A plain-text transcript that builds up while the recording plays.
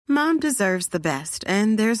Mom deserves the best,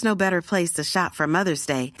 and there's no better place to shop for Mother's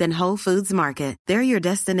Day than Whole Foods Market. They're your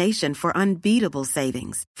destination for unbeatable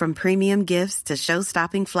savings, from premium gifts to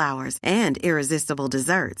show-stopping flowers and irresistible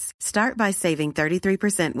desserts. Start by saving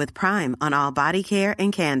 33% with Prime on all body care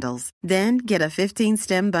and candles. Then get a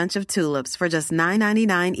 15-stem bunch of tulips for just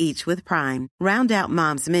 $9.99 each with Prime. Round out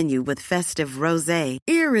Mom's menu with festive rosé,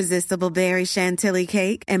 irresistible berry chantilly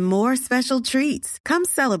cake, and more special treats. Come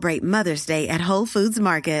celebrate Mother's Day at Whole Foods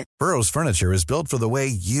Market. Burrow's furniture is built for the way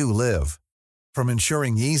you live. From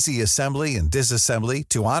ensuring easy assembly and disassembly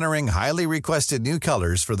to honoring highly requested new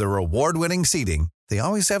colors for their award-winning seating, they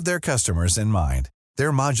always have their customers in mind.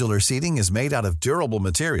 Their modular seating is made out of durable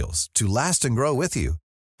materials to last and grow with you.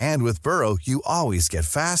 And with Burrow, you always get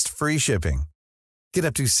fast, free shipping. Get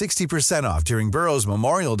up to 60% off during Burrow's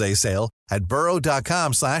Memorial Day sale at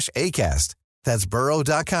burrow.com/ACAST. That's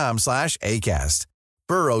burrow.com/ACAST.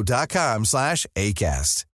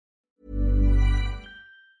 burrow.com/ACAST.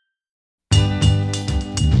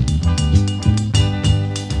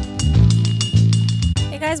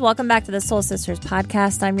 Hey guys, welcome back to the Soul Sisters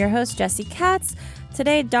podcast. I'm your host, Jessie Katz.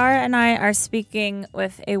 Today, Dara and I are speaking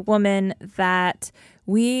with a woman that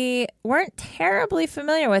we weren't terribly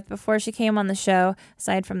familiar with before she came on the show,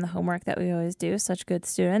 aside from the homework that we always do, such good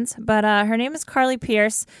students. But her name is Carly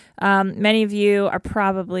Pearce. Many of you are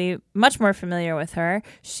probably much more familiar with her.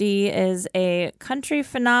 She is a country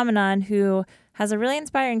phenomenon who has a really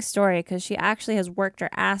inspiring story because she actually has worked her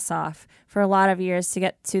ass off for a lot of years to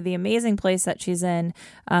get to the amazing place that she's in.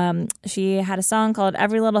 She had a song called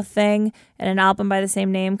Every Little Thing and an album by the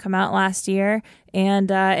same name come out last year. And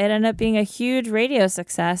it ended up being a huge radio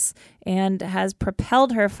success and has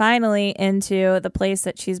propelled her finally into the place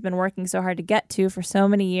that she's been working so hard to get to for so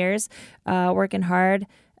many years, working hard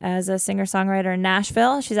as a singer-songwriter in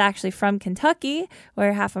Nashville. She's actually from Kentucky,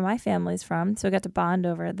 where half of my family's from, so we got to bond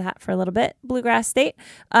over that for a little bit, Bluegrass State.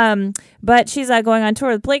 But she's going on tour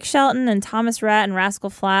with Blake Shelton and Thomas Rhett and Rascal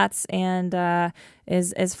Flatts, and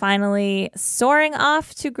is finally soaring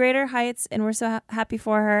off to greater heights, and we're so happy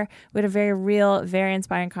for her. We had a very real, very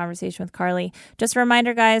inspiring conversation with Carly. Just a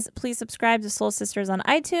reminder, guys, please subscribe to Soul Sisters on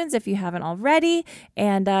iTunes if you haven't already,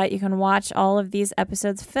 and you can watch all of these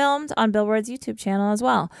episodes filmed on Billboard's YouTube channel as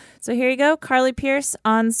well. So here you go, Carly Pearce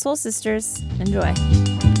on Soul Sisters. Enjoy.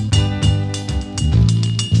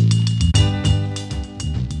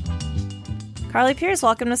 Carly Pearce,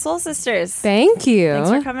 welcome to Soul Sisters. Thank you. Thanks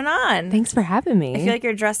for coming on. Thanks for having me. I feel like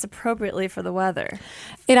you're dressed appropriately for the weather.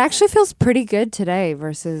 It actually feels pretty good today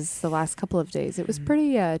versus the last couple of days. It was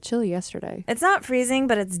pretty chilly yesterday. It's not freezing,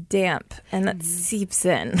 but it's damp, and it seeps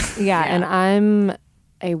in. Yeah, and I'm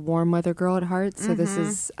a warm weather girl at heart, so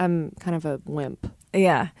I'm kind of a wimp.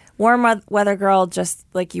 Yeah. Warm weather girl, just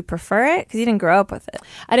like you prefer it? Because you didn't grow up with it.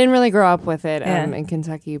 I didn't really grow up with it in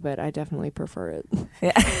Kentucky, but I definitely prefer it.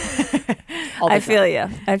 Yeah. I feel you.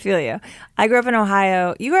 I grew up in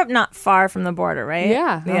Ohio. You grew up not far from the border, right?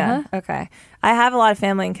 Yeah. Yeah. Okay. I have a lot of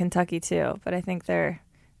family in Kentucky too, but I think they're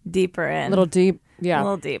deeper in. A little deep. Yeah. A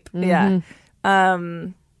little deep. Yeah.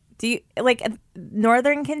 Do you like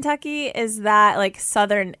northern Kentucky? Is that like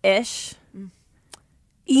southern-ish?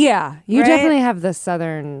 Yeah. You right? definitely have the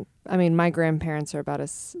southern. I mean, my grandparents are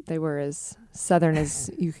they were as southern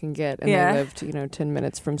as you can get, and they lived, 10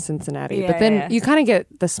 minutes from Cincinnati. Yeah, but then you kind of get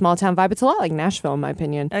the small town vibe. It's a lot like Nashville, in my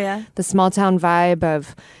opinion. Oh, yeah? The small town vibe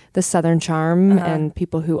of the southern charm and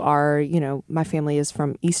people who are, my family is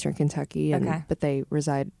from eastern Kentucky, but they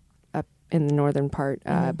reside up in the northern part.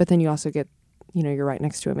 But then you also get, you're right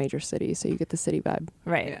next to a major city, so you get the city vibe.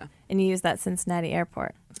 Right. Yeah. And you use that Cincinnati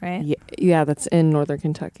airport, right? Yeah, that's in northern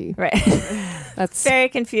Kentucky. Right. That's very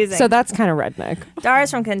confusing. So that's kind of redneck. Dara's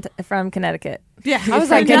from Connecticut. Yeah, I was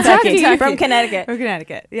like Kentucky. From Connecticut. From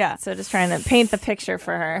Connecticut. Yeah. So just trying to paint the picture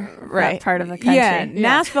for her. Right. That part of the country. Yeah.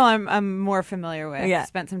 Nashville, I'm more familiar with. Yeah.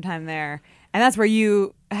 Spent some time there, and that's where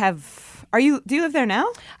you have. Do you live there now?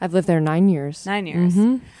 I've lived there 9 years. 9 years.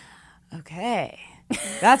 Mm-hmm. Okay.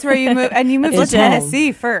 That's where you moved, and you moved to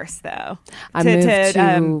Tennessee first, though. I moved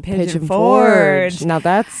to Pigeon Forge. Now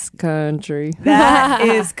that's country. That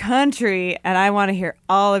is country, and I want to hear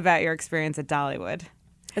all about your experience at Dollywood.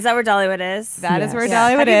 Is that where Dollywood is? That is where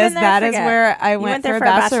Dollywood is. That is where I went for a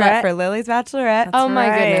bachelorette for Lily's Bachelorette. Oh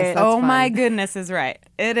my goodness! Oh my goodness is right.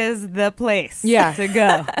 It is the place to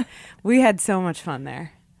go. We had so much fun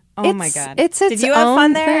there. Oh my God. Did you have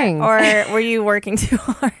fun there, or were you working too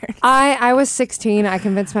hard? I was 16. I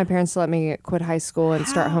convinced my parents to let me quit high school and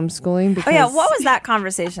start homeschooling. Because what was that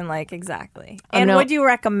conversation like exactly? And would you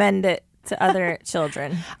recommend it to other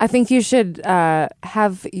children? I think you should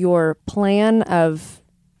have your plan of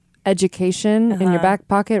education in your back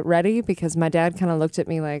pocket ready, because my dad kind of looked at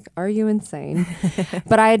me like, are you insane?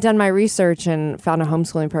 But I had done my research and found a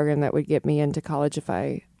homeschooling program that would get me into college if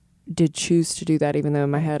I did choose to do that, even though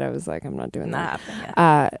in my head I was like, I'm not doing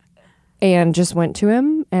that. And just went to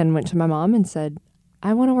him and went to my mom and said,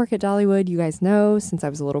 I want to work at Dollywood. You guys know, since I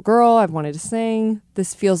was a little girl, I've wanted to sing.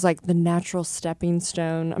 This feels like the natural stepping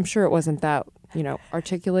stone. I'm sure it wasn't that,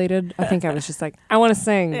 articulated. I think I was just like, I want to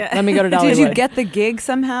sing. Yeah. Let me go to Dollywood. Did you get the gig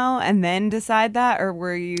somehow and then decide that? Or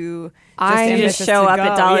were you just show up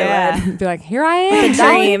at Dollywood? Yeah. Be like, here I am. The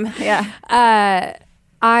dream. Yeah.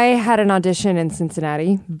 I had an audition in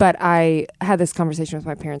Cincinnati, but I had this conversation with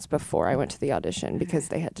my parents before I went to the audition because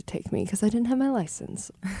they had to take me because I didn't have my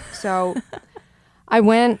license. So I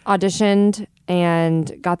went, auditioned,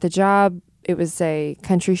 and got the job. It was a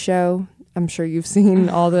country show. I'm sure you've seen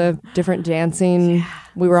all the different dancing. Yeah.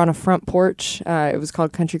 We were on a front porch. It was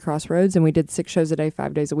called Country Crossroads, and we did 6 shows a day,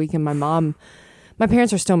 5 days a week. And my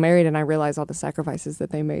parents are still married, and I realized all the sacrifices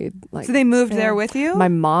that they made. So they moved there with you? My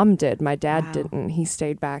mom did. My dad didn't. He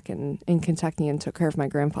stayed back in Kentucky and took care of my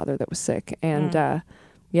grandfather that was sick. And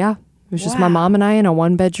it was just my mom and I in a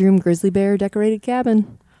 1-bedroom grizzly bear decorated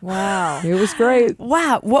cabin. Wow. It was great.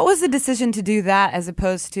 Wow. What was the decision to do that as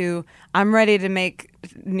opposed to, I'm ready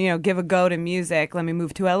to give a go to music, let me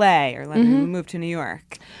move to LA or let me move to New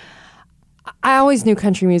York? I always knew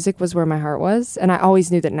country music was where my heart was, and I always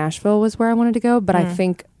knew that Nashville was where I wanted to go, but I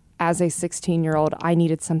think as a 16-year-old, I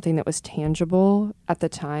needed something that was tangible at the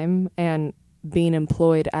time, and being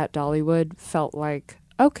employed at Dollywood felt like,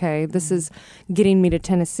 okay, this is getting me to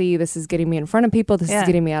Tennessee, this is getting me in front of people, this is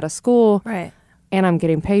getting me out of school. Right. And I'm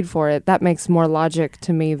getting paid for it. That makes more logic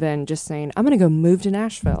to me than just saying, I'm going to go move to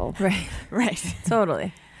Nashville. Right.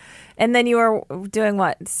 Totally. And then you were doing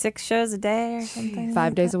what, 6 shows a day or something?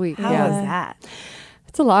 5 days a week. How was that?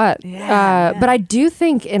 It's a lot. Yeah. But I do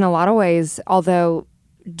think in a lot of ways, although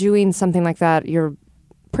doing something like that, you're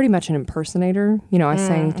pretty much an impersonator. I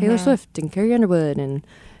sang Taylor Swift and Carrie Underwood and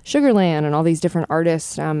Sugarland and all these different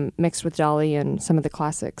artists mixed with Dolly and some of the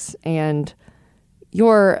classics. And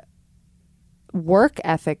your work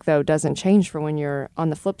ethic, though, doesn't change for when you're on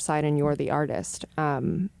the flip side and you're the artist.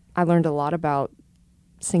 I learned a lot about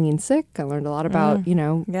singing sick. I learned a lot about,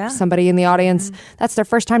 somebody in the audience, that's their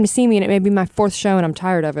first time to see me, and it may be my 4th show and I'm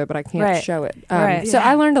tired of it, but I can't show it. So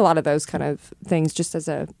I learned a lot of those kind of things just as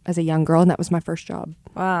a young girl, and that was my first job.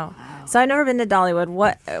 Wow. So I've never been to Dollywood.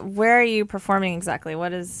 Where are you performing exactly?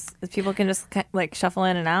 What is people can just like shuffle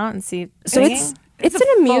in and out and see singing? So it's an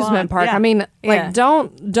amusement park. Yeah. I mean,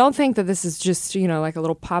 don't think that this is just, like a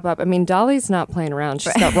little pop-up. I mean, Dolly's not playing around.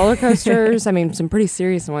 She's got roller coasters. I mean, some pretty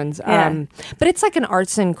serious ones. Yeah. But it's like an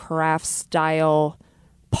arts and crafts style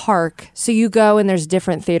park. So you go and there's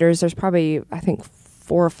different theaters. There's probably, I think,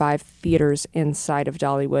 4 or 5 theaters inside of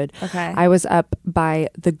Dollywood. Okay. I was up by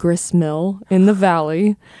the grist mill in the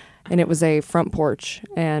valley. And it was a front porch,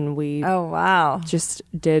 and we just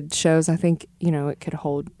did shows. I think, it could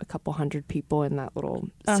hold a couple hundred people in that little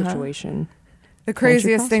situation. The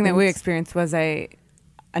craziest thing that we experienced was an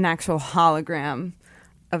actual hologram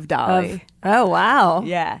of Dolly. Oh, wow.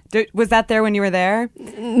 Yeah. Was that there when you were there?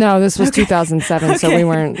 No, this was 2007, so we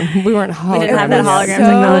weren't hologram. We didn't have that hologram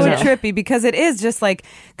technology. So trippy, because it is just like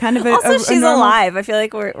kind of also she's alive. I feel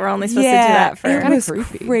like we're only supposed to do that for it was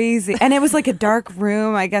crazy. And it was like a dark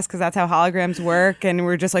room, I guess, because that's how holograms work, and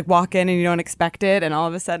we're just like walk in and you don't expect it, and all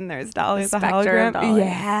of a sudden there's Dolly as a hologram. Dolly.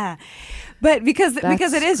 Yeah. But because it is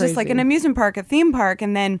crazy. Just like an amusement park, a theme park,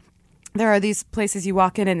 and then there are these places you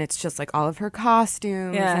walk in and it's just like all of her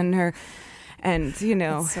costumes and her, and It's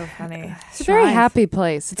so funny. It's a very happy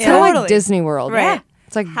place. It's kind of like Disney World. Right. Yeah.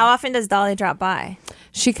 It's like, how often does Dolly drop by?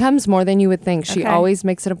 She comes more than you would think. She always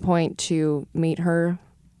makes it a point to meet her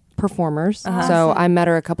performers. So I met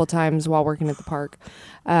her a couple times while working at the park.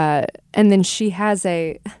 And then she has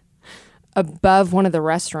above one of the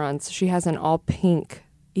restaurants, she has an all pink,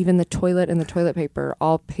 even the toilet and the toilet paper,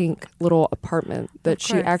 all pink little apartment that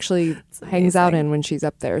she actually hangs out in when she's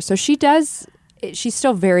up there. So she's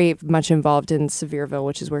still very much involved in Sevierville,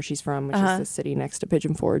 which is where she's from, which is the city next to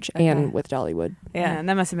Pigeon Forge, and with Dollywood. Yeah, and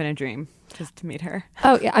that must have been a dream, just to meet her.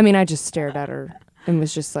 Oh, yeah. I mean, I just stared at her and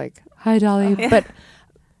was just like, hi, Dolly. But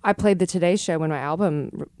I played the Today Show when my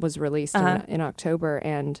album was released in October,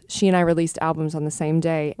 and she and I released albums on the same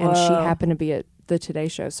day, and she happened to be at the Today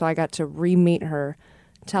Show. So I got to re-meet her,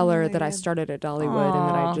 tell her that I started at Dollywood and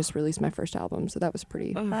that I just released my first album. So that was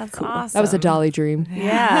pretty cool. Awesome. That was a Dolly dream.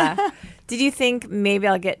 Yeah. Did you think maybe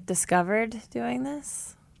I'll get discovered doing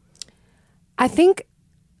this? I think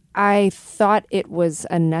I thought it was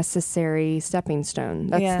a necessary stepping stone.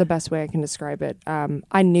 That's the best way I can describe it.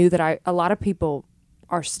 I knew that a lot of people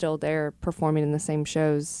are still there performing in the same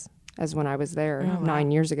shows as when I was there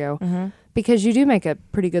 9 years ago, because you do make a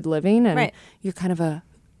pretty good living, and you're kind of a,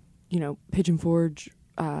 Pigeon Forge,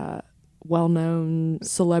 well-known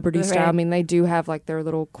celebrity style. I mean, they do have like their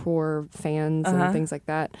little core fans and things like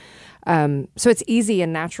that. So it's easy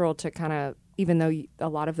and natural to kind of, even though a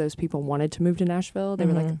lot of those people wanted to move to Nashville, they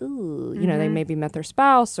were like, ooh, they maybe met their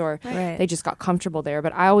spouse or they just got comfortable there.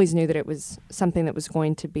 But I always knew that it was something that was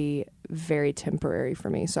going to be very temporary for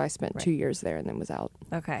me. So I spent 2 years there and then was out.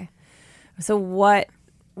 Okay. So what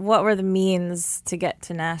were the means to get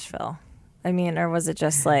to Nashville? I mean, or was it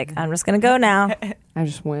just like, I'm just going to go now? I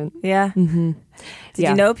just went. Yeah. Mm-hmm. Did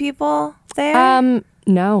you know people there?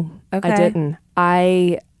 No, I didn't.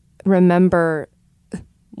 I remember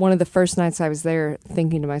one of the first nights I was there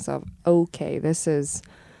thinking to myself, okay, this is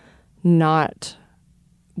not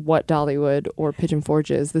what Dollywood or Pigeon Forge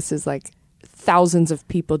is. This is like thousands of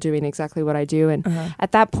people doing exactly what I do. And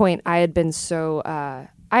at that point, I had been so...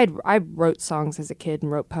 I wrote songs as a kid and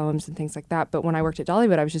wrote poems and things like that. But when I worked at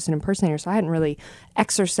Dollywood, I was just an impersonator. So I hadn't really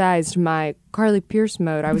exercised my Carly Pierce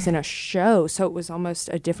mode. I was in a show. So it was almost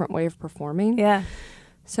a different way of performing. Yeah.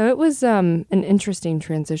 So it was an interesting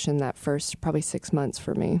transition that first probably 6 months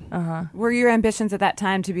for me. Were your ambitions at that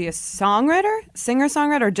time to be a songwriter,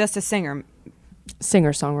 singer-songwriter, or just a singer?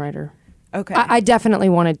 Singer-songwriter. Okay. I definitely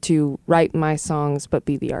wanted to write my songs, but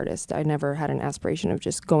be the artist. I never had an aspiration of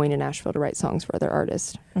just going to Nashville to write songs for other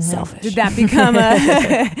artists. Selfish. Did that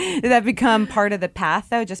become part of the path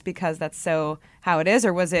though, just because that's so how it is,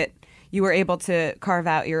 or was it you were able to carve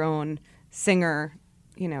out your own singer,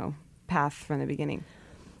 path from the beginning?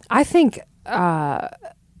 I think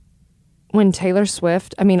when Taylor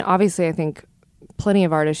Swift, I mean, obviously, I think plenty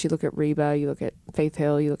of artists. You look at Reba, you look at Faith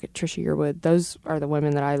Hill, you look at Trisha Yearwood. Those are the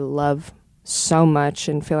women that I love so much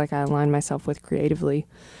and feel like I align myself with creatively.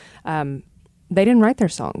 They didn't write their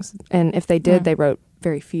songs, and if they did, they wrote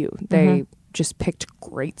very few. They just picked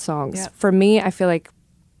great songs. Yep. For me, I feel like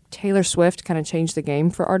Taylor Swift kind of changed the game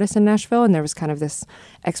for artists in Nashville, and there was kind of this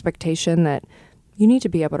expectation that you need to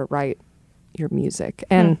be able to write your music.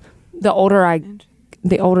 And the older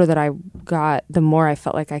that I got, the more I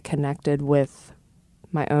felt like I connected with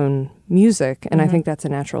my own music, and I think that's a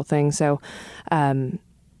natural thing. So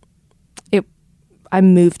I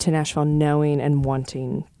moved to Nashville knowing and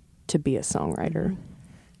wanting to be a songwriter.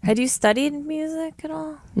 Had you studied music at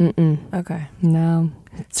all? Mm-mm. Okay. No.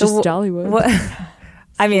 It's just Dollywood.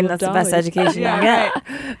 I mean, that's the best education you can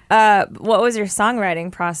get. What was your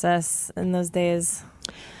songwriting process in those days?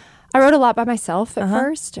 I wrote a lot by myself at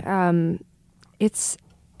first. It's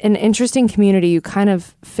an interesting community. You kind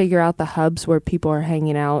of figure out the hubs where people are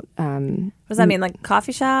hanging out. What does that mean? Like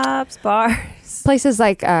coffee shops, bars? Places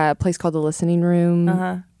like a place called the Listening Room,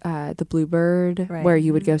 the Bluebird, where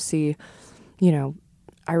you would go see,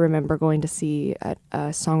 I remember going to see a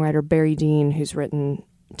songwriter, Barry Dean, who's written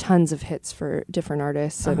tons of hits for different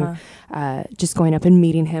artists, and just going up and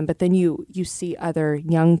meeting him. But then you see other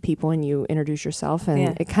young people and you introduce yourself,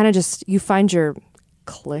 and it kind of just, you find your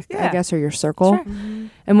clique, I guess, or your circle. Sure.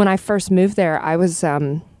 And when I first moved there, I was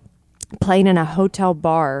playing in a hotel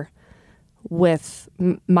bar with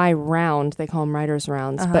my round, they call them writers'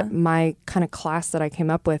 rounds, but my kind of class that I came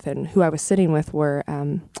up with and who I was sitting with were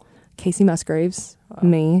Casey Musgraves,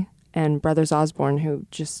 me, and Brothers Osborne, who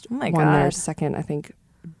just won their second, I think,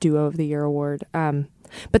 Duo of the Year award.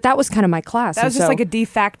 But that was kind of my class. That was just like a de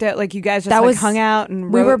facto, like you guys just hung out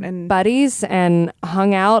and wrote. We were buddies and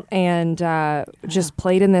hung out and just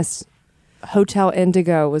played in this Hotel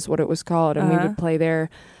Indigo was what it was called. And we would play there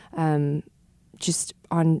just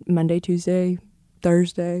on Monday, Tuesday,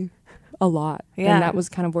 Thursday, a lot. Yeah. And that was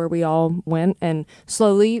kind of where we all went. And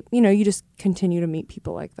slowly, you just continue to meet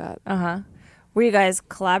people like that. Were you guys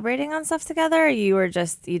collaborating on stuff together, or you were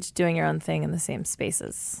just each doing your own thing in the same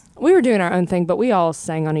spaces? We were doing our own thing, but we all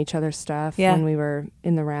sang on each other's stuff when we were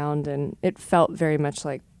in the round, and it felt very much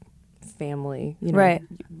like family. Right.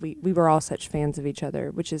 We were all such fans of each other,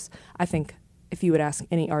 which is, I think, if you would ask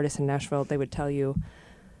any artist in Nashville, they would tell you,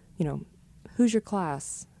 who's your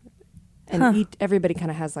class? And everybody kind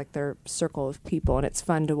of has like their circle of people, and it's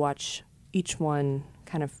fun to watch each one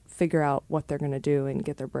kind of figure out what they're going to do and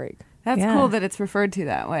get their break. That's cool that it's referred to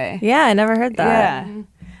that way. Yeah, I never heard that. Yeah.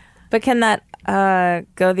 But can that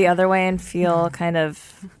go the other way and feel kind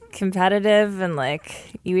of competitive and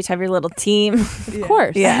like you each have your little team? Of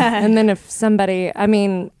course. Yeah. And then if somebody,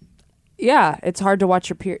 it's hard to watch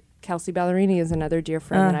your peer. Kelsey Ballerini is another dear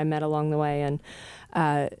friend that I met along the way. And,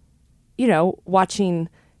 watching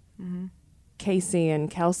Casey and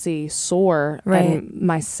Kelsey soar and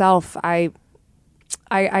myself, I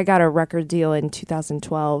I got a record deal in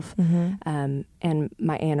 2012, and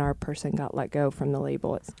my A&R person got let go from the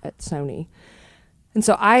label at Sony. And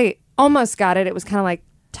so I almost got it. It was kind of like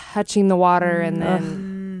touching the water and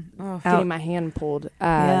then getting my hand pulled.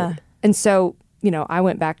 And so, I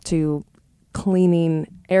went back to cleaning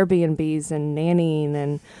Airbnbs and nannying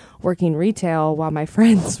and working retail while my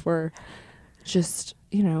friends were just,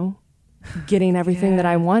 getting everything that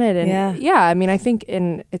I wanted. And I think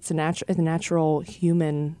it's a natural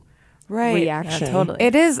human reaction. Yeah, totally.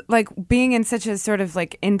 It is like being in such a sort of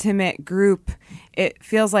like intimate group. It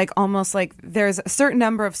feels like almost like there's a certain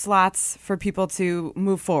number of slots for people to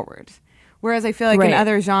move forward. Whereas I feel like in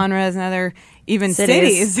other genres and other even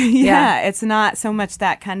cities, it's not so much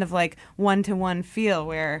that kind of like one-to-one feel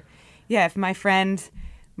where, if my friend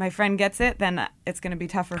gets it, then it's going to be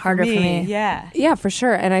harder for me. Yeah, for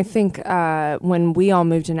sure. And I think when we all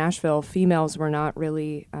moved to Nashville, females were not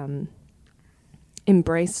really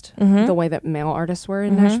embraced the way that male artists were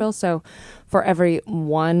in Nashville. So for every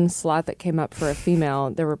one slot that came up for a female,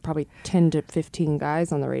 there were probably 10 to 15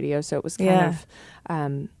 guys on the radio. So it was kind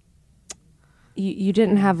of, you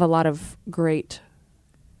didn't have a lot of great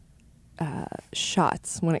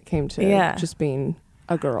shots when it came to just being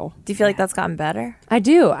a girl. Do you feel like that's gotten better? I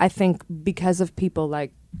do. I think because of people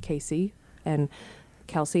like Casey and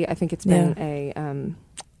Kelsey, I think it's been a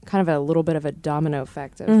kind of a little bit of a domino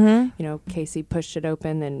effect of, Casey pushed it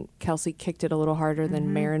open, then Kelsey kicked it a little harder,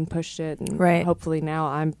 then Maren pushed it, and hopefully now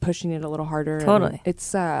I'm pushing it a little harder. Totally.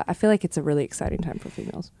 It's I feel like it's a really exciting time for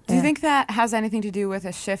females. Do you think that has anything to do with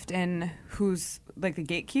a shift in who's like the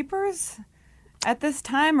gatekeepers at this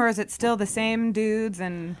time, or is it still the same dudes?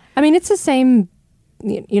 And I mean, it's the same.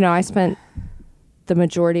 I spent the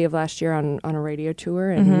majority of last year on a radio tour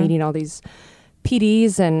and meeting all these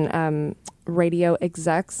PDs and radio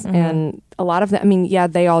execs, and a lot of them,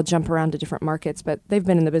 they all jump around to different markets, but they've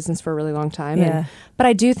been in the business for a really long time. But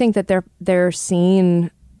I do think that they're seeing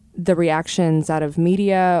the reactions out of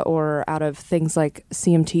media or out of things like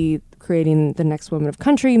CMT creating the Next Women of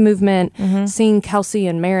Country movement, seeing Kelsey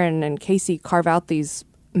and Maren and Casey carve out these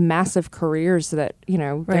massive careers that,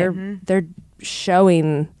 they're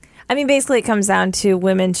showing. Basically it comes down to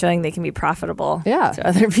women showing they can be profitable to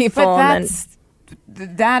other people. But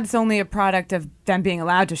that's only a product of them being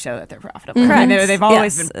allowed to show that they're profitable. Correct. They've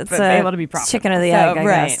always been able to be profitable. Chicken or the egg, I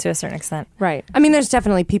guess, to a certain extent. Right. There's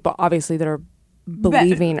definitely people, obviously, that are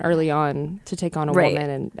believing early on to take on a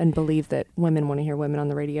woman and believe that women want to hear women on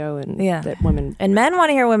the radio and that women... And men want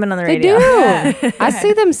to hear women on the radio. They do. I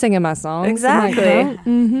see them singing my songs. Exactly.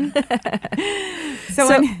 So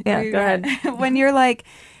go ahead. When you're like,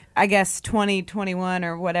 I guess 2021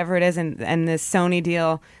 or whatever it is, and this Sony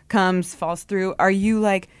deal falls through, are you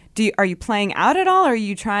like, are you playing out at all? Or are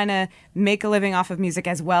you trying to make a living off of music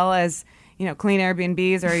as well as, clean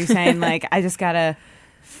Airbnbs? Or are you saying like, I just gotta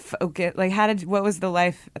focus? Like, what was the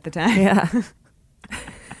life at the time? Yeah.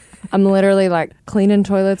 I'm literally like cleaning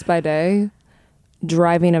toilets by day,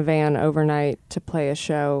 driving a van overnight to play a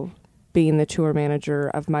show, being the tour manager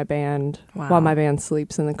of my band while my band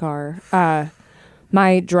sleeps in the car.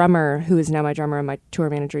 My drummer, who is now my drummer and my tour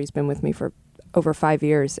manager, he's been with me for over 5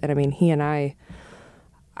 years. And he and I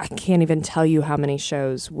can't even tell you how many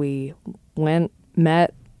shows we went,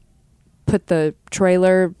 met, put the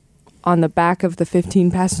trailer on the back of the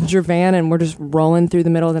 15-passenger van, and we're just rolling through the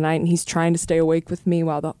middle of the night, and he's trying to stay awake with me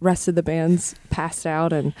while the rest of the band's passed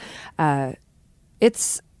out. And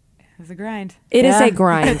it's a grind. It is a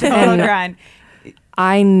grind. Total grind.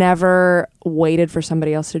 I never waited for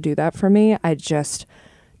somebody else to do that for me. I just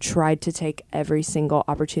tried to take every single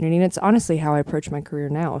opportunity. And it's honestly how I approach my career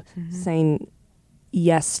now, saying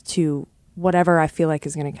yes to whatever I feel like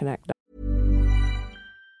is going to connect.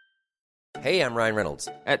 Hey, I'm Ryan Reynolds.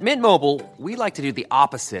 At Mint Mobile, we like to do the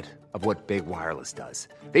opposite of what Big Wireless does.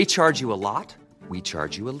 They charge you a lot. We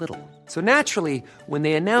charge you a little. So naturally, when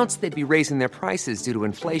they announced they'd be raising their prices due to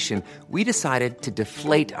inflation, we decided to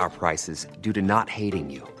deflate our prices due to not hating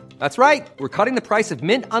you. That's right. We're cutting the price of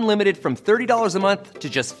Mint Unlimited from $30 a month to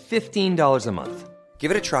just $15 a month.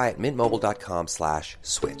 Give it a try at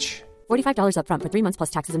mintmobile.com/switch. $45 up front for 3 months plus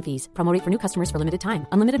taxes and fees. Promo rate for new customers for limited time.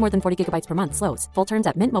 Unlimited more than 40 gigabytes per month. Slows full terms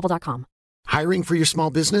at mintmobile.com. Hiring for your small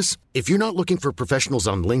business? If you're not looking for professionals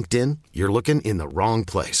on LinkedIn, you're looking in the wrong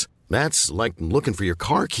place. That's like looking for your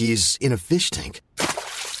car keys in a fish tank.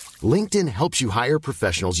 LinkedIn helps you hire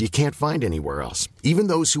professionals you can't find anywhere else, even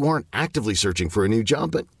those who aren't actively searching for a new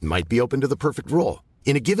job but might be open to the perfect role.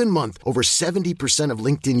 In a given month, over 70% of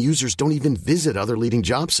LinkedIn users don't even visit other leading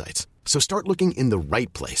job sites. So start looking in the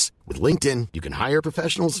right place. With LinkedIn, you can hire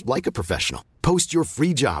professionals like a professional. Post your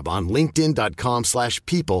free job on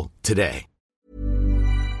linkedin.com/people today.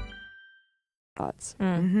 thoughts.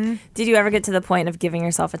 Did you ever get to the point of giving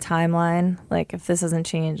yourself a timeline? Like, if this doesn't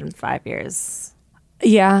change in 5 years?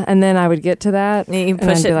 Yeah, and then I would get to that. You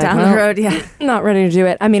push it down the road, yeah. Not ready to do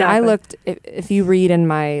it. I mean, Exactly. I looked, if you read in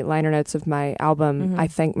my liner notes of my album, I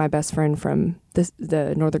thank my best friend from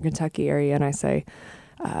the Northern Kentucky area, and I say,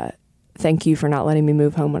 thank you for not letting me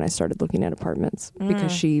move home when I started looking at apartments,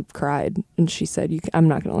 because she cried and she said, I'm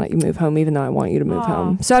not going to let you move home even though I want you to move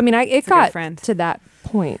home. So, I mean, it got to that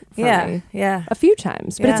point for me a few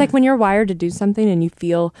times. But it's like when you're wired to do something and you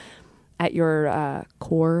feel at your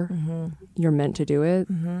core, you're meant to do it.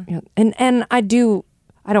 You know, and I don't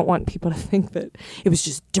want people to think that it was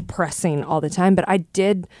just depressing all the time, but I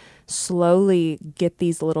did slowly get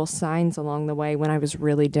these little signs along the way when I was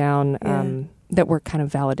really down that were kind of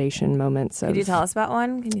validation moments. Could you tell us about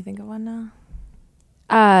one? Can you think of one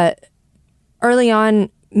now? Early on,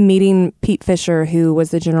 meeting Pete Fisher, who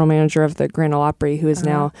was the general manager of the Grand Ole Opry, who is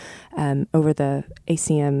now over the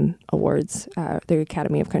ACM Awards, the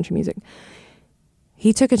Academy of Country Music.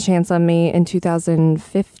 He took a chance on me in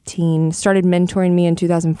 2015, started mentoring me in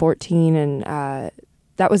 2014, and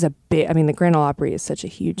that was a big, I mean, the Grand Ole Opry is such a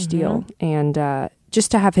huge deal. And just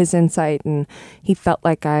to have his insight, and he felt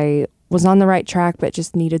like I was on the right track, but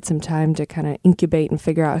just needed some time to kind of incubate and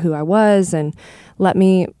figure out who I was, and let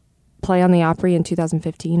me play on the Opry in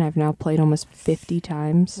 2015. I've now played almost 50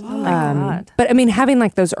 times. Oh my God. But I mean, having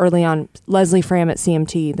like those early on, Leslie Fram at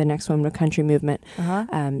CMT, the Next Woman of Country Movement,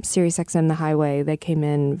 Sirius XM The Highway, they came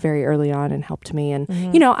in very early on and helped me. And,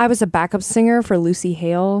 you know, I was a backup singer for Lucy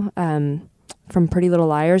Hale from Pretty Little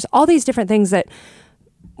Liars. All these different things that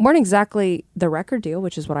weren't exactly the record deal,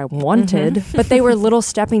 which is what I wanted, but they were little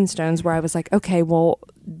stepping stones where I was like, okay, well,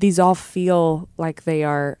 these all feel like they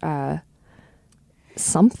are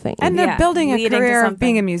something. And they're building a career of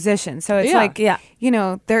being a musician. So it's like, you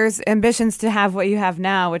know, there's ambitions to have what you have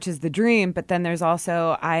now, which is the dream, but then there's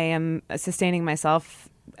also, I am sustaining myself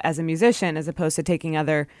as a musician as opposed to taking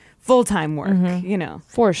other full-time work, you know.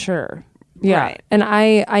 For sure. Yeah. Right. And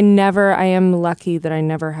I am lucky that I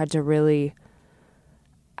never had to really,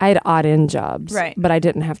 I had odd-end jobs, right? But I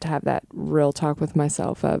didn't have to have that real talk with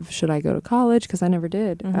myself of, should I go to college? Because I never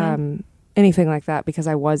did. Anything like that, because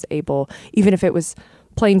I was able, even if it was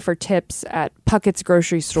playing for tips at Puckett's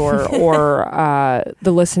grocery store or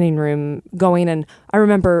the listening room, going, and I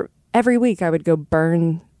remember every week I would go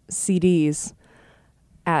burn CDs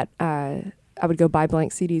at, I would go buy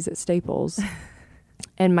blank CDs at Staples.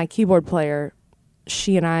 And my keyboard player,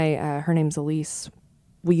 she and I, her name's Elise,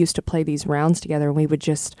 we used to play these rounds together, and we would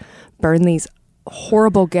just burn these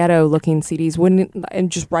horrible ghetto looking CDs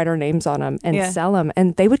and just write our names on them and sell them.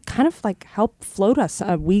 And they would kind of like help float us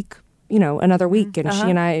a week, you know, another week. And she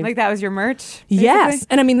and I. Like that was your merch? Basically? Yes.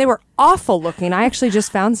 And I mean, they were awful looking. I actually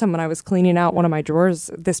just found some when I was cleaning out one of my drawers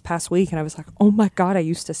this past week. And I was like, oh my God, I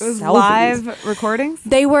used to sell live these. Recordings?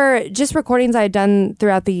 They were just recordings I had done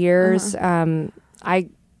throughout the years. I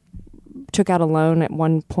took out a loan at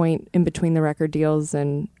one point in between the record deals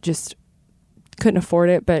and just couldn't afford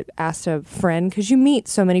it, but asked a friend, because you meet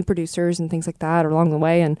so many producers and things like that along the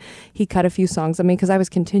way, and he cut a few songs on me because I was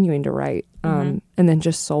continuing to write, and then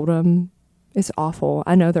just sold them. It's awful.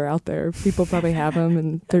 I know they're out there. People probably have them,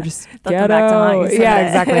 and they're just ghetto. Yeah,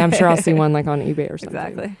 exactly. I'm sure I'll see one like on eBay or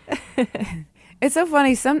something. Exactly. It's so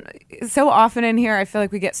funny. So often in here, I feel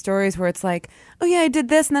like we get stories where it's like, oh yeah, I did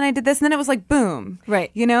this, and then I did this, and then it was like, boom. Right.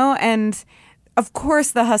 You know? And of course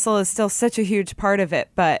the hustle is still such a huge part of it,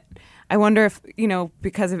 but I wonder if, you know,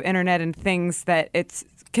 because of internet and things, that it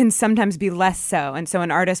can sometimes be less so. And so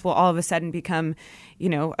an artist will all of a sudden become, you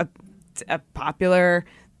know, a popular,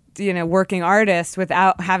 you know, working artist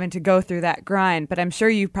without having to go through that grind. But I'm sure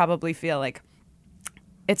you probably feel like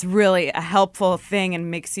it's really a helpful thing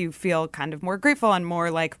and makes you feel kind of more grateful and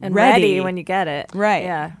more like and ready when you get it. Right.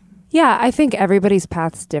 Yeah. Yeah, I think everybody's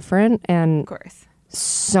path's different, and of course,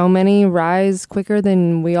 so many rise quicker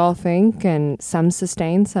than we all think, and some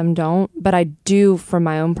sustain, some don't. But I do, from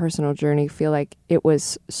my own personal journey, feel like it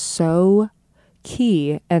was so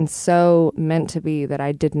key and so meant to be that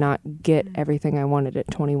I did not get everything I wanted at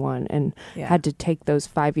 21 and had to take those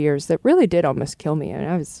 5 years that really did almost kill me. And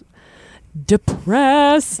I was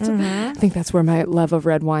depressed. I think that's where my love of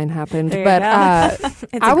red wine happened. But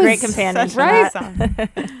it's a great companion, right?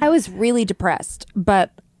 I was really depressed,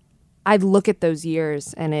 but I look at those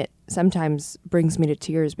years and it sometimes brings me to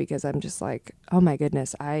tears, because I'm just like, oh my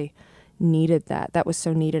goodness, I needed that. That was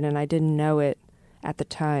so needed, and I didn't know it at the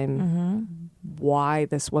time why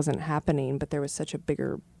this wasn't happening, but there was such a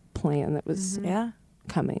bigger plan that was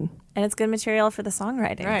coming. And it's good material for the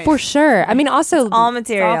songwriting. Right. For sure. I mean, also, it's all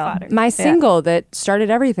material. My single that started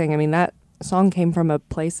everything, I mean, that song came from a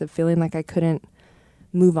place of feeling like I couldn't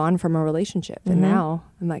move on from a relationship. And now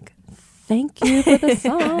I'm like, thank you for the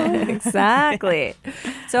song. Exactly.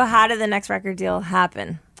 So how did the next record deal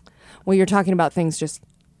happen? Well, you're talking about things just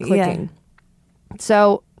clicking.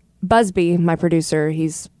 So Busby, my producer,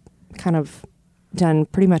 he's kind of done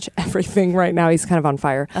pretty much everything right now. He's kind of on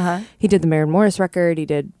fire. He did the Maren Morris record.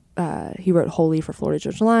 He wrote Holy for Florida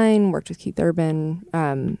Georgia Line, worked with Keith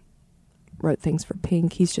Urban, wrote things for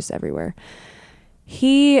Pink. He's just everywhere.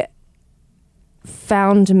 He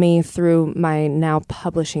found me through my now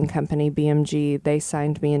publishing company, BMG. They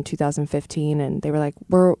signed me in 2015, and they were like,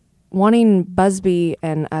 we're wanting Busby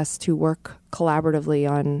and us to work collaboratively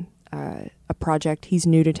on a project. He's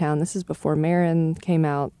new to town. This is before Maren came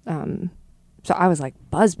out. So I was like,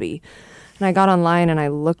 Busby. And I got online and I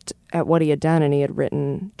looked at what he had done, and he had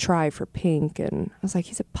written Try for Pink. And I was like,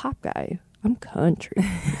 he's a pop guy. I'm country.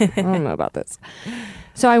 I don't know about this.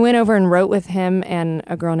 So I went over and wrote with him and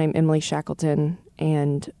a girl named Emily Shackleton.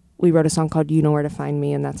 And we wrote a song called You Know Where to Find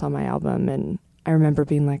Me. And that's on my album. And I remember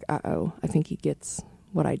being like, uh-oh, I think he gets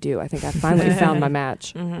what I do. I think I finally found my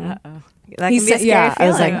match. Uh-oh. That can be a scary feeling. I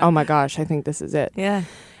was like, oh my gosh, I think this is it. Yeah.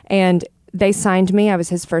 And they signed me. I was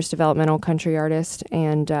his first developmental country artist.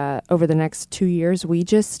 And over the next 2 years, we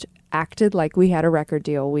just acted like we had a record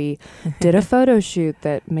deal. We did a photo shoot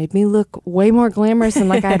that made me look way more glamorous and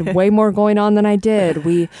like I had way more going on than I did.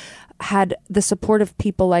 We had the support of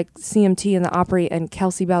people like CMT and the Opry and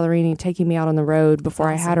Kelsey Ballerini taking me out on the road before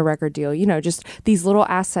I had a record deal. You know, just these little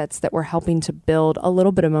assets that were helping to build a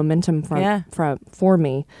little bit of momentum for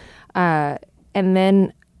me. And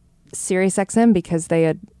then SiriusXM, because they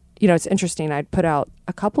had, you know, it's interesting. I'd put out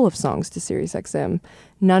a couple of songs to SiriusXM.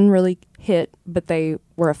 None really hit, but they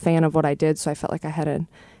were a fan of what I did. So I felt like I had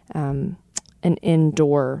an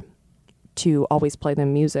indoor to always play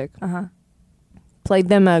them music. Played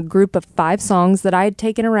them a group of 5 songs that I had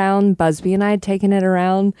taken around. Busby and I had taken it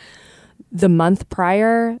around the month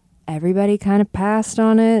prior. Everybody kind of passed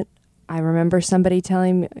on it. I remember somebody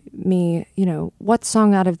telling me, you know, what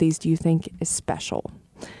song out of these do you think is special?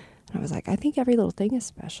 And I was like, I think Every Little Thing is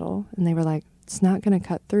special. And they were like, it's not going to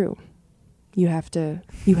cut through. You have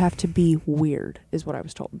to be weird, is what I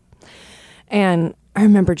was told. And I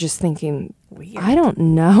remember just thinking, weird. I don't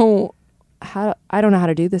know how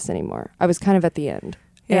to do this anymore. I was kind of at the end.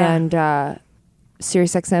 Yeah. And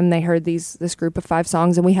SiriusXM, they heard this group of 5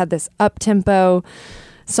 songs, and we had this up-tempo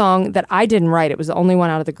song that I didn't write. It was the only one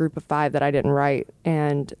out of the group of 5 that I didn't write.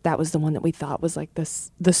 And that was the one that we thought was like the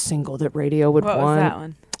single that radio would want. What was that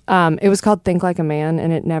one? It was called Think Like a Man,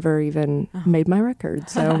 and it never even made my record.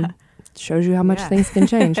 So it shows you how much things can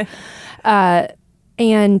change.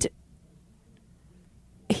 And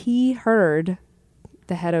he heard,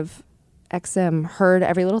 the head of XM heard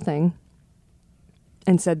Every Little Thing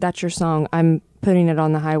and said, that's your song. I'm putting it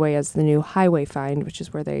on the highway as the new Highway Find, which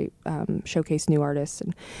is where they showcase new artists.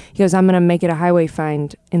 And he goes, I'm going to make it a Highway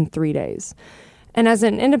Find in 3 days. And as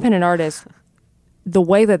an independent artist, the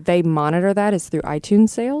way that they monitor that is through iTunes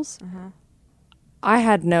sales. I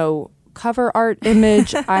had no cover art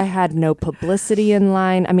image. I had no publicity in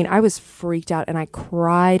line. I mean, I was freaked out and I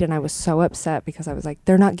cried and I was so upset because I was like,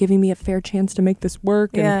 they're not giving me a fair chance to make this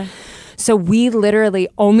work. And so we literally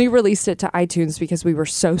only released it to iTunes because we were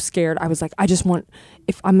so scared. I was like, I just want,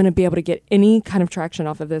 if I'm going to be able to get any kind of traction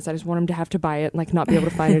off of this, I just want them to have to buy it and like not be able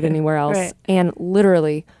to find it anywhere else. Right. And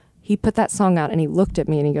literally, he put that song out and he looked at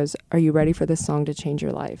me and he goes, are you ready for this song to change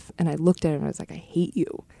your life? And I looked at him and I was like, I hate you.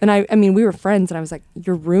 And I mean, we were friends and I was like,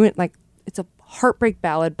 you're ruined. Like, it's a heartbreak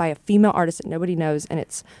ballad by a female artist that nobody knows. And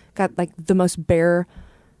it's got like the most bare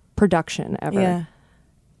production ever. Yeah.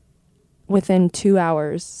 Within 2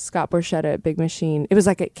 hours, Scott Borchetta at Big Machine, it was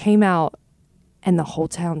like it came out and the whole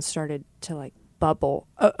town started to like bubble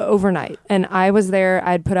overnight. And I was there.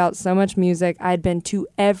 I'd put out so much music. I'd been to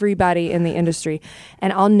everybody in the industry.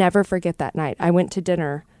 And I'll never forget that night. I went to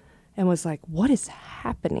dinner and was like, what is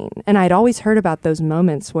happening? And I'd always heard about those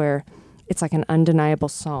moments where it's like an undeniable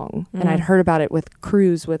song. And I'd heard about it with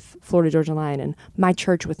Cruise with Florida Georgia Line and My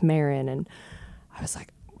Church with Maren. And I was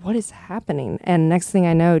like, what is happening? And next thing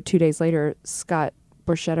I know, 2 days later, Scott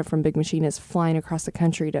Borchetta from Big Machine is flying across the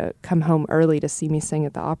country to come home early to see me sing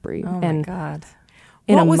at the Opry. Oh my God.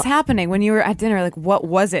 What was happening when you were at dinner? Like, what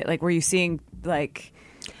was it? Like, were you seeing like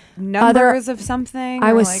numbers of something?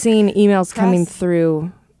 I was seeing emails coming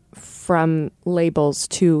through from labels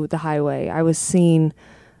to the highway. I was seeing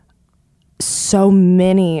so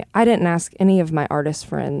many. I didn't ask any of my artist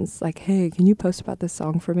friends, like, hey, can you post about this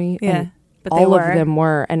song for me? Yeah. And but all of them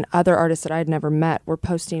were, and other artists that I'd never met were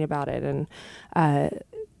posting about it, and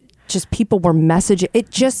just people were messaging. It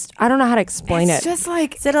just, I don't know how to explain it. It's just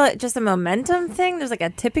like, is it just a momentum thing? There's like a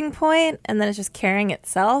tipping point, and then it's just carrying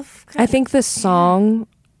itself. I think this song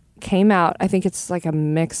came out. I think it's like a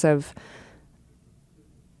mix of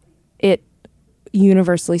it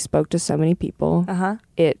universally spoke to so many people.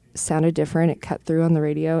 It sounded different. It cut through on the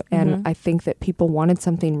radio, and I think that people wanted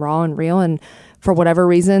something raw and real, and for whatever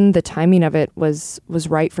reason the timing of it was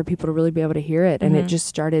right for people to really be able to hear it, and it just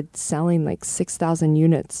started selling like 6,000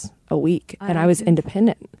 units a week, and I was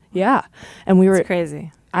independent. And we were It's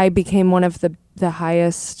crazy. I became one of the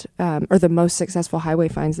highest or the most successful highway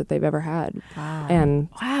finds that they've ever had. And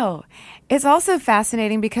wow. It's also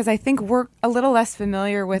fascinating because I think we're a little less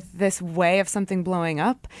familiar with this way of something blowing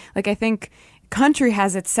up. Like, I think country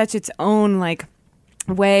has its own like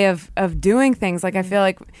way of doing things. Like, I feel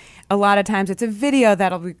like a lot of times it's a video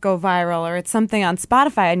that'll go viral, or it's something on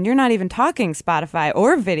Spotify, and you're not even talking Spotify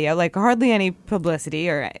or video, like hardly any publicity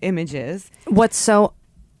or images. what's so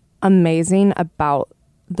amazing about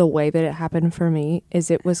the way that it happened for me is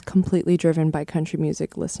it was completely driven by country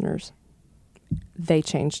music listeners. They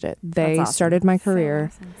changed it. They awesome. started my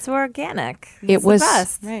career. So organic. It It's was the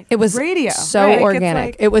best. Right. It was radio. so Right. It's organic.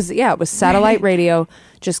 like- It was satellite radio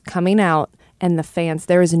just coming out, and the fans.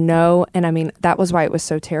 There is no, and I mean that was why it was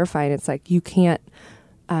so terrifying. It's like you can't.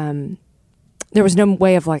 There was no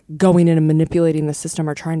way of like going in and manipulating the system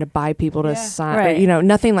or trying to buy people to sign, Right. you know,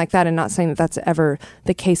 nothing like that. And not saying that that's ever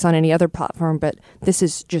the case on any other platform, but this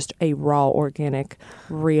is just a raw, organic,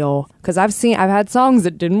 real. Because I've had songs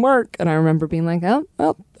that didn't work, and I remember being like, oh,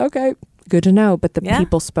 well, okay, good to know. But the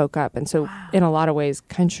people spoke up, and so in a lot of ways,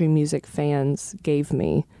 country music fans gave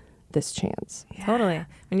me this chance. Totally.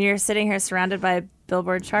 When you're sitting here surrounded by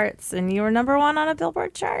Billboard charts, and you were number one on a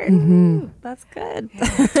Billboard chart. That's good.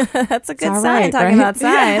 That's a good all sign. right, Talking right? about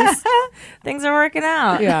signs, things are working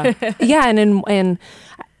out. Yeah. Yeah. And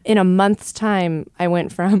in a month's time, I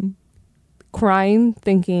went from crying,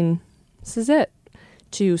 thinking, this is it,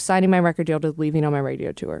 to signing my record deal to leaving on my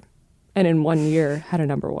radio tour. And in 1 year, had a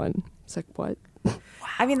number one. It's like, what?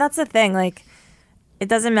 I mean, that's the thing. Like, it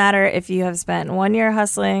doesn't matter if you have spent 1 year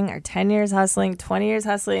hustling or 10 years hustling, 20 years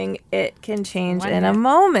hustling. It can change in a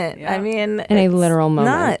moment. Yeah. I mean, In a literal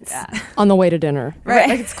moment. nuts. On the way to dinner. Right.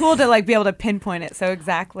 Like, it's cool to like be able to pinpoint it so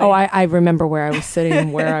exactly. Oh, I remember where I was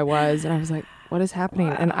sitting, where I was, and I was like, what is happening?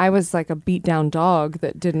 Wow. And I was like a beat down dog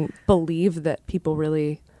that didn't believe that people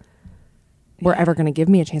really were ever going to give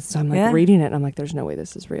me a chance. So I'm like reading it, and I'm like, there's no way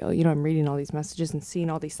this is real. You know, I'm reading all these messages and seeing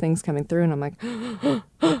all these things coming through, and I'm like,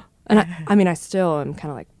 and I mean, I still am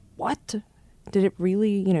kind of like, what? Did it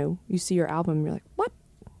really, you know, you see your album, and you're like, what?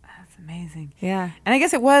 That's amazing. Yeah. And I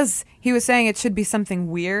guess he was saying it should be something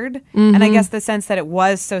weird. And I guess the sense that it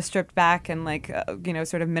was so stripped back and like,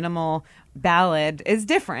 sort of minimal ballad is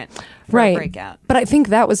different for a breakout. But I think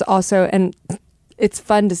that was also, and it's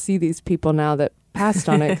fun to see these people now that passed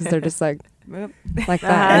on it, because they're just like that.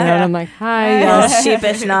 And I'm like, hi. Little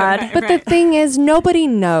sheepish nod. But the thing is, nobody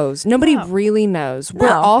knows. Nobody really knows. We're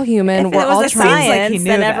all human. If We're it was all a trained. science, he knew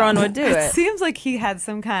then that. everyone would do It it. seems like he had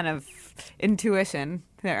some kind of intuition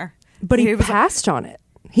there. But he was passed on it.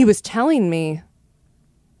 He was telling me,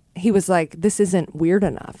 he was like, this isn't weird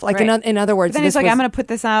enough. Like, Right. in other words, Then he's like, I'm going to put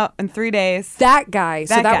this out in 3 days. that guy.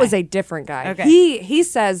 So That that guy. was a different guy. Okay. He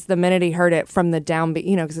says the minute he heard it from the downbeat,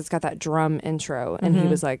 you know, because it's got that drum intro, and he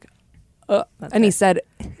was like, and he said,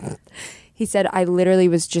 I literally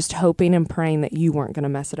was just hoping and praying that you weren't going to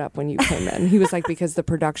mess it up when you came in. He was like, because the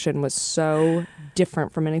production was so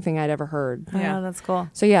different from anything I'd ever heard. Yeah, that's cool.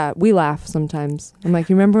 So yeah, we laugh sometimes. I'm like,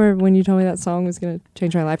 you remember when you told me that song was going to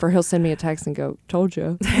change my life? Or he'll send me a text and go, told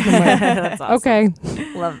you. I'm like, That's awesome. okay.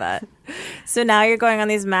 Love that. So now you're going on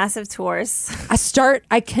these massive tours.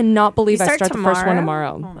 I cannot believe You I start start the first one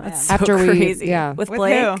tomorrow? tomorrow. That's so After crazy. yeah. With With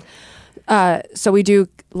Blake. who? So we do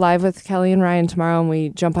live with Kelly and Ryan tomorrow, and we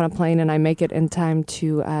jump on a plane, and I make it in time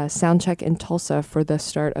to sound check in Tulsa for the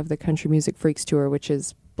start of the Country Music Freaks Tour, which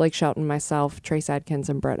is Blake Shelton, myself, Trace Adkins,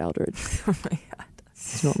 and Brett Eldridge. Oh my God.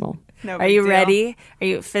 It's normal. No Are big you deal. ready? Are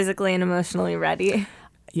you physically and emotionally ready?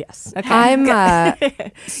 Yes. Okay. I'm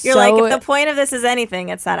You're like, if the point of this is anything,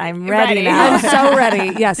 it's that I'm ready now. I'm so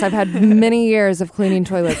ready. Yes, I've had many years of cleaning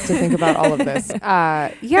toilets to think about all of this.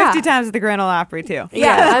 Yeah. 50 times at the Grand Ole Opry, too.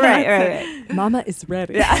 Yeah, right. Mama is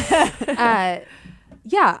ready.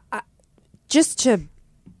 Yeah. Just to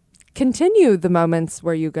continue the moments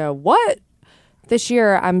where you go, what? This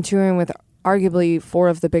year, I'm touring with arguably 4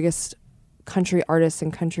 of the biggest country artists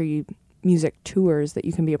and country music tours that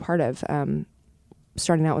you can be a part of.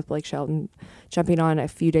 starting out with Blake Shelton, jumping on a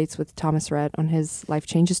few dates with Thomas Rhett on his Life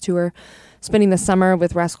Changes tour, spending the summer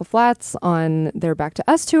with Rascal Flatts on their Back to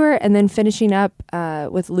Us tour, and then finishing up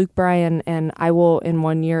with Luke Bryan. And I will, in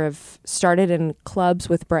 1 year, have started in clubs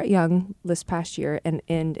with Brett Young this past year and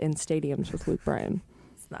end in stadiums with Luke Bryan.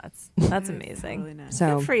 That's amazing. Really nice.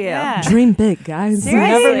 So good for you. Yeah. Dream big, guys.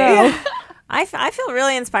 Seriously. You never know. I feel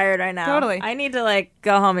really inspired right now. Totally. I need to like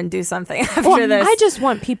go home and do something after Well, this. I just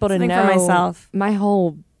want people to Something know for myself. my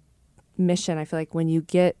whole mission. I feel like when you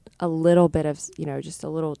get a little bit of, just a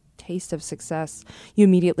little taste of success, you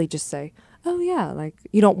immediately just say, oh yeah, like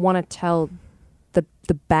you don't want to tell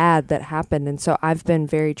the bad that happened. And so I've been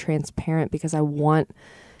very transparent because I want,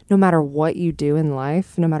 no matter what you do in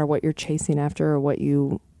life, no matter what you're chasing after or what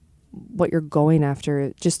you're going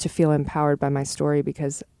after, just to feel empowered by my story,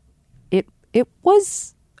 because it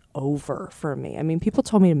was over for me. I mean, people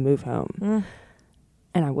told me to move home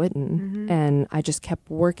and I wouldn't. Mm-hmm. And I just kept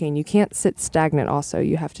working. You can't sit stagnant also.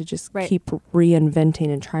 You have to just keep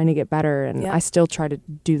reinventing and trying to get better. And I still try to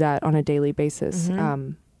do that on a daily basis.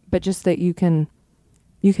 Mm-hmm. But just that you can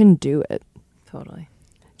do it. Totally.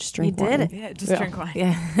 Just drink You wine. did it. Yeah, just drink wine.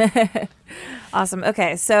 Yeah. Awesome.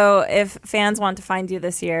 Okay, so if fans want to find you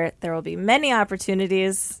this year, there will be many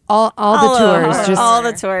opportunities. All the tours. Over. Just all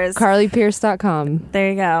the tours. CarlyPierce.com. There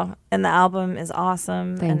you go. And the album is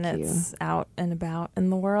awesome. Thank and you. It's out and about in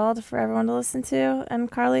the world for everyone to listen to. And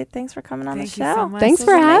Carly, thanks for coming on the show. Thank you so much. Thanks This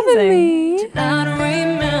for was having amazing. me. I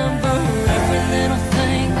remember every little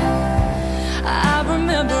thing. I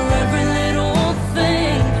remember every little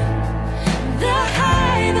thing. The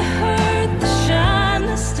high, the hurt, the shine,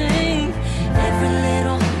 the sting. Every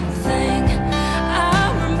little thing.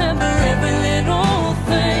 I remember every little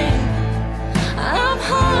thing. I'm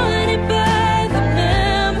haunted by the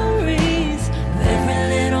memories of every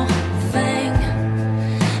little thing.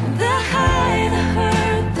 The high, the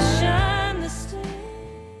hurt, the shine, the sting.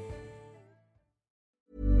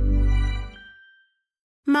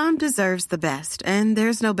 Mom deserves the best, and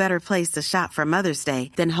there's no better place to shop for Mother's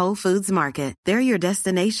Day than Whole Foods Market. They're your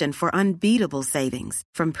destination for unbeatable savings,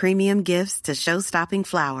 from premium gifts to show-stopping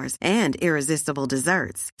flowers and irresistible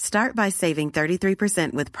desserts. Start by saving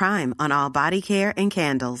 33% with Prime on all body care and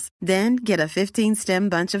candles. Then get a 15-stem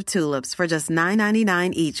bunch of tulips for just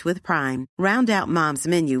 $9.99 each with Prime. Round out Mom's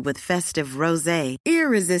menu with festive rosé,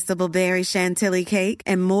 irresistible berry chantilly cake,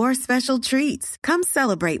 and more special treats. Come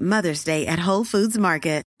celebrate Mother's Day at Whole Foods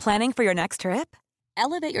Market. Planning for your next trip?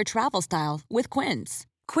 Elevate your travel style with Quince.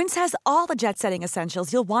 Quince has all the jet-setting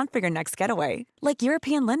essentials you'll want for your next getaway, like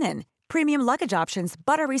European linen, premium luggage options,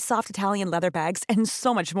 buttery soft Italian leather bags, and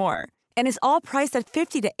so much more. And is all priced at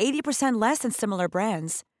 50 to 80% less than similar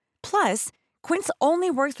brands. Plus, Quince only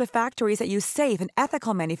works with factories that use safe and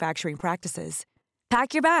ethical manufacturing practices.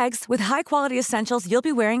 Pack your bags with high-quality essentials you'll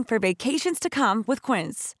be wearing for vacations to come with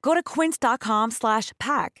Quince. Go to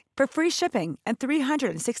quince.com/pack for free shipping and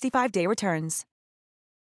 365-day returns.